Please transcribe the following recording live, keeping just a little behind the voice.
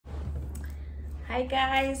Hi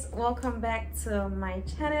guys, welcome back to my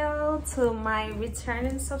channel. To my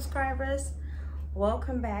returning subscribers,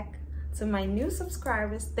 welcome back. To my new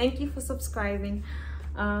subscribers, thank you for subscribing.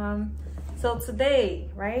 So today,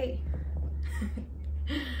 right,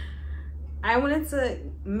 I wanted to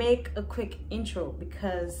make a quick intro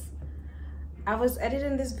because I was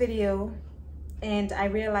editing this video and I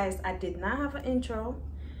realized I did not have an intro,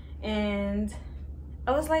 and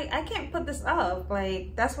I was like, I can't put this up.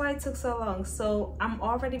 Like, that's why it took so long. So I'm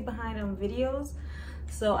already behind on videos.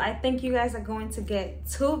 So I think you guys are going to get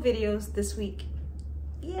 2 videos this week.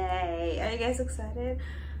 Yay! Are you guys excited?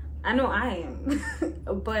 I know I am.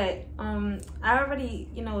 But I already,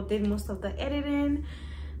 did most of the editing.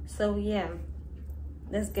 So yeah,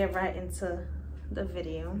 let's get right into the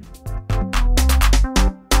video.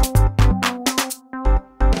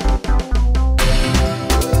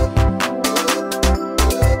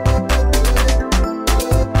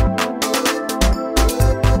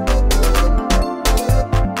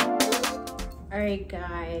 Alright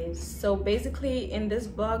guys, so basically in this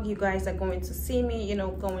vlog you guys are going to see me,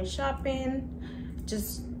 going shopping,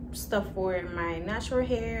 just stuff for my natural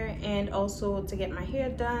hair and also to get my hair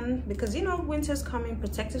done because winter's coming,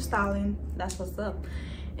 protective styling, that's what's up.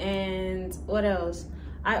 And what else?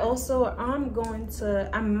 I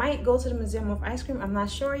might go to the Museum of Ice Cream. I'm not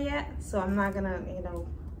sure yet, so I'm not gonna,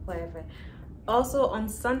 whatever. Also on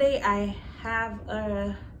Sunday I have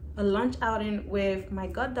a lunch outing with my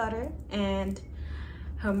goddaughter and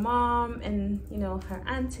her mom and her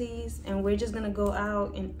aunties, and we're just gonna go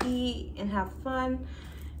out and eat and have fun.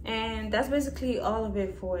 And that's basically all of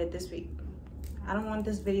it for this week. I don't want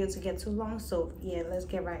this video to get too long, so yeah, let's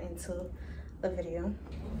get right into the video.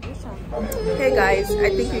 Hey guys,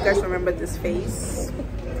 I think you guys remember this face.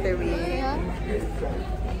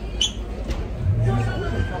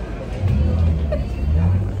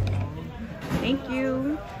 Thank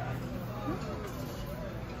you.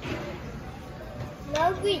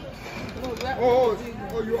 Oh,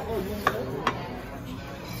 you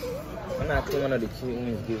I'm not putting one of the cute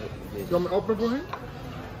ones. Give it. You want me to open for him?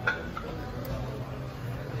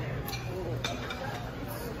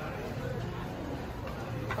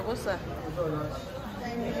 What's that?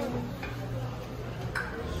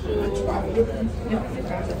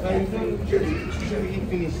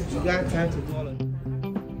 You got time to call him.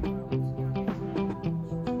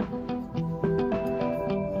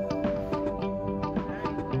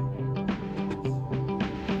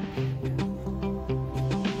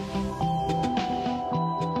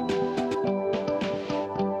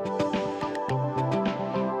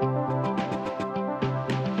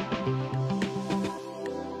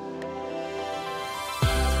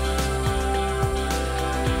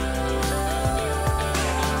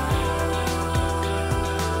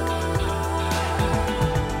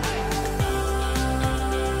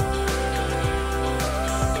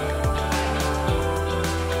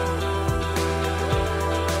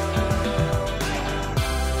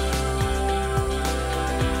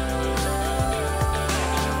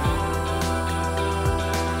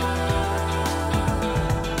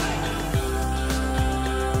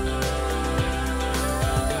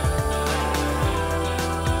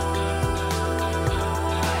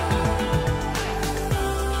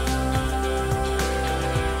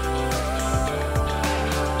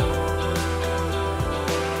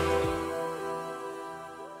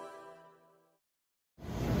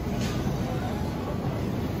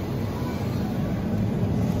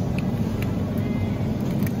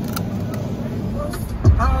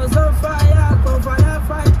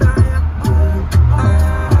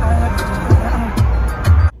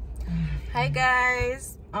 Hi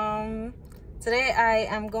guys, today I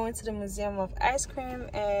am going to the Museum of Ice Cream,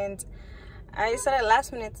 and I decided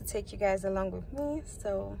last minute to take you guys along with me.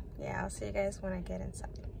 So yeah, I'll see you guys when I get inside.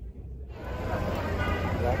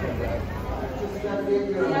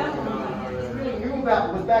 Knew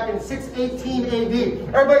about was back in 618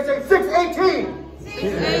 AD. Everybody say 618!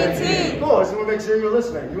 618! Cool, I just want to make sure you're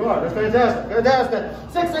listening. You are, that's fantastic. Fantastic.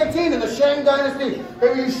 618 in the Shang Dynasty,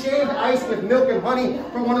 they used shaved ice with milk and honey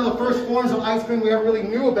for one of the first forms of ice cream we ever really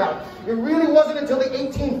knew about. It really wasn't until the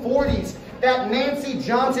 1840s that Nancy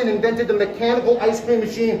Johnson invented the mechanical ice cream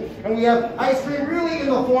machine, and we have ice cream really in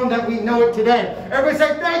the form that we know it today. Everybody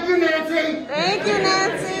say, thank you, Nancy! Thank you,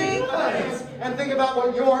 Nancy! Nice. And think about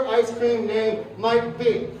what your ice cream name might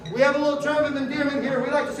be. We have a little term of endearment here.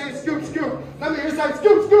 We like to say scoop, scoop. Let me hear you say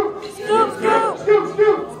scoop, scoop. Scoop, scoop. Scoop,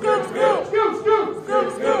 scoop. Scoop, scoop. Scoop, scoop.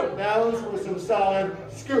 Scoop, scoop. Balance with some solid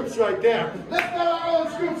scoops right there. Let's get our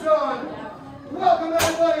own scoops on. Welcome,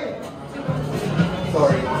 everybody.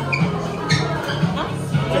 Sorry.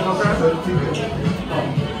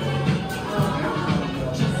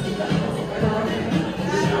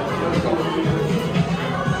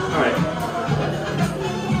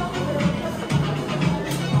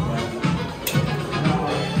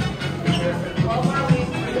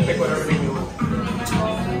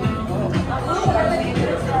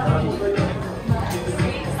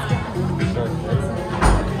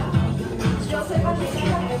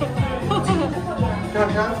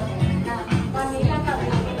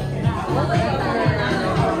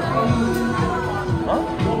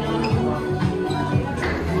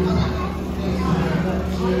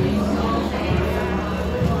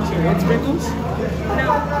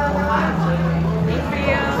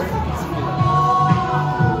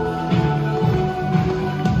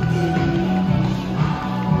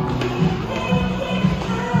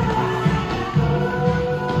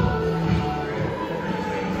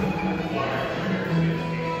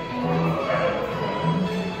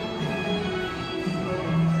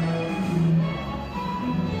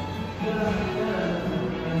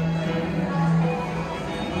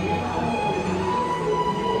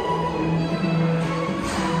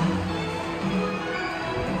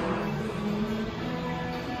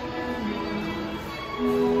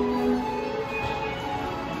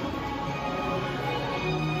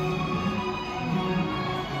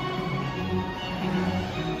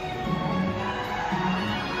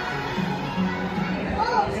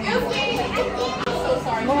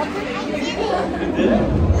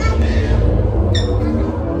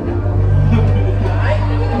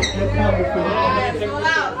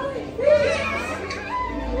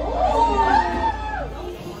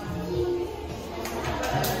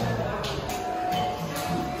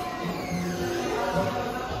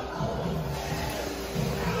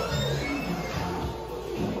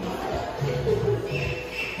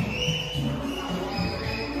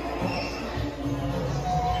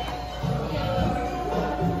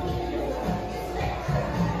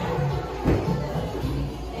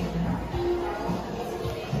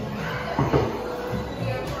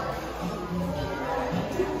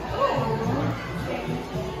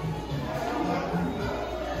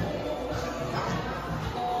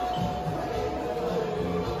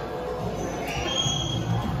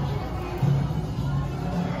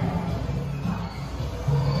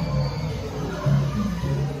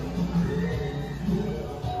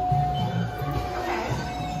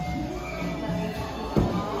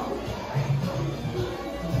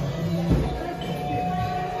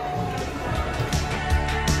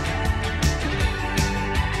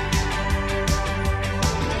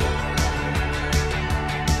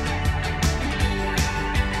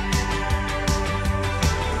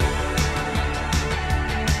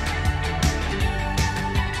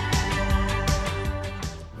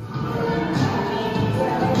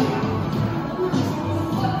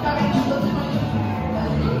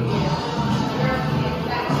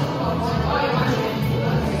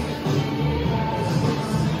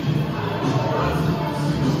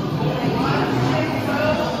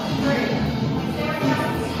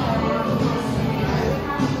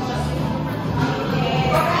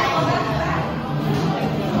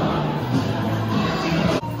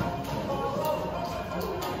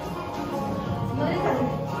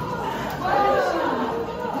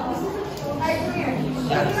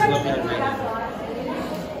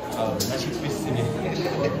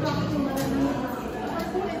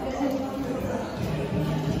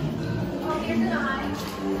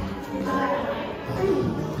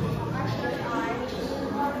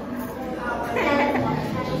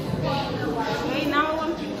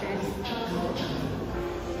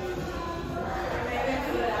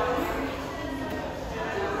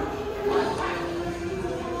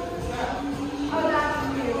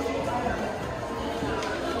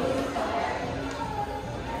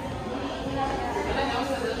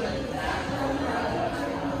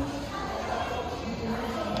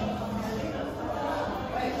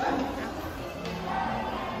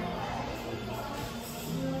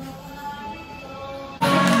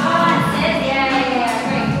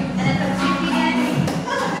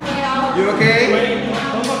 You okay? Wait,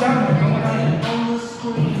 don't go down there. Don't go down there.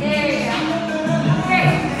 There you go.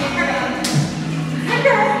 Great.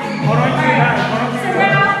 Perfect. Hold on to your back. Hold on to So your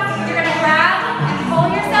back. now you're gonna grab and pull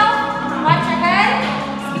yourself. Watch your head.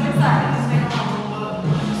 Just keep it flat.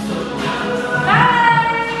 Bye.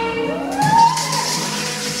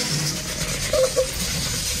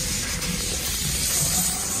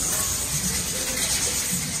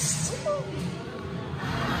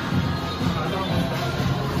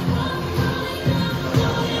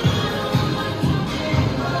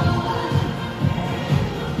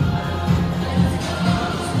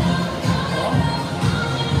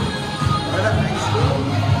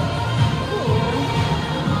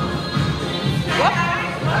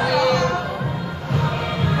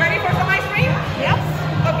 Ready for some ice cream? Yes.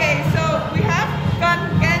 Okay, so we have cotton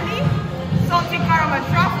candy, salty caramel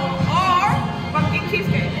truffle, or pumpkin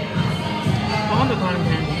cheesecake. I want the cotton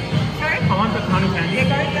candy. Sorry? I want the cotton candy. Yeah,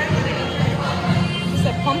 cotton candy. It's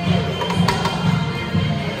a pumpkin.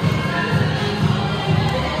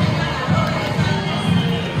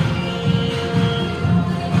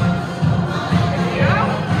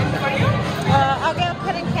 For you? I'll get a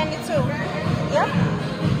cotton candy too. Yep.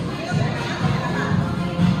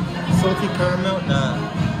 Salty caramel? Nah.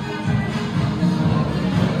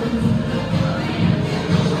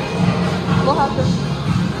 We'll have to.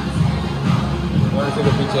 Want to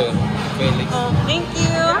take a picture? Felix. Thank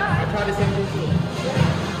you. I tried the same thing too.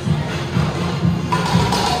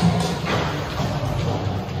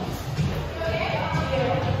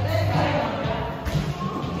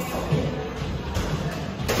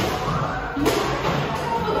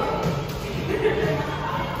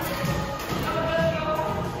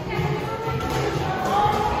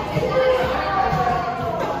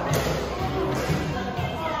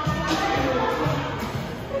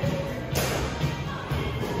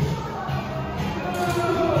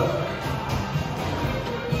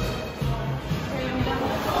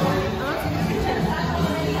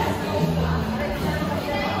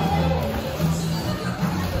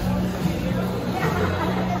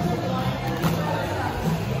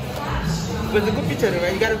 But it's a good picture,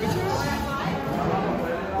 right? You got a picture?